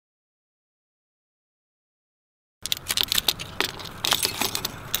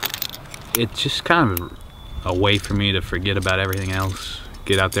It's just kind of a way for me to forget about everything else,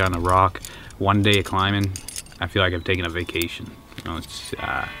 get out there on the rock. One day of climbing, I feel like I've taken a vacation. You know, it's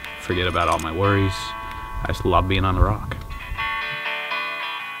forget about all my worries. I just love being on the rock.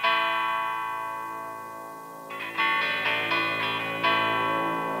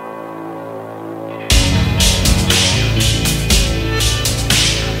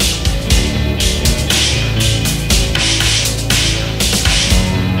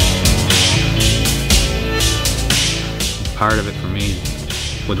 Part of it for me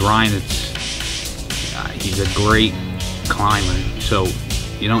with Ryan, he's a great climber, so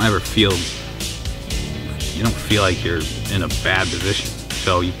you don't feel like you're in a bad position,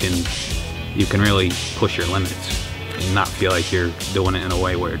 so you can really push your limits and not feel like you're doing it in a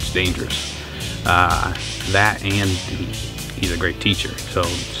way where it's dangerous. That, and he's a great teacher, so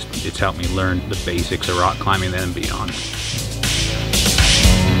it's helped me learn the basics of rock climbing then and beyond.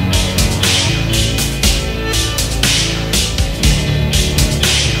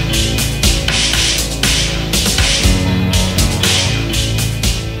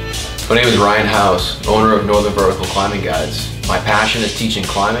 My name is Ryan House, owner of Northern Vertical Climbing Guides. My passion is teaching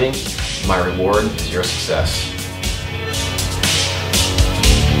climbing. My reward is your success.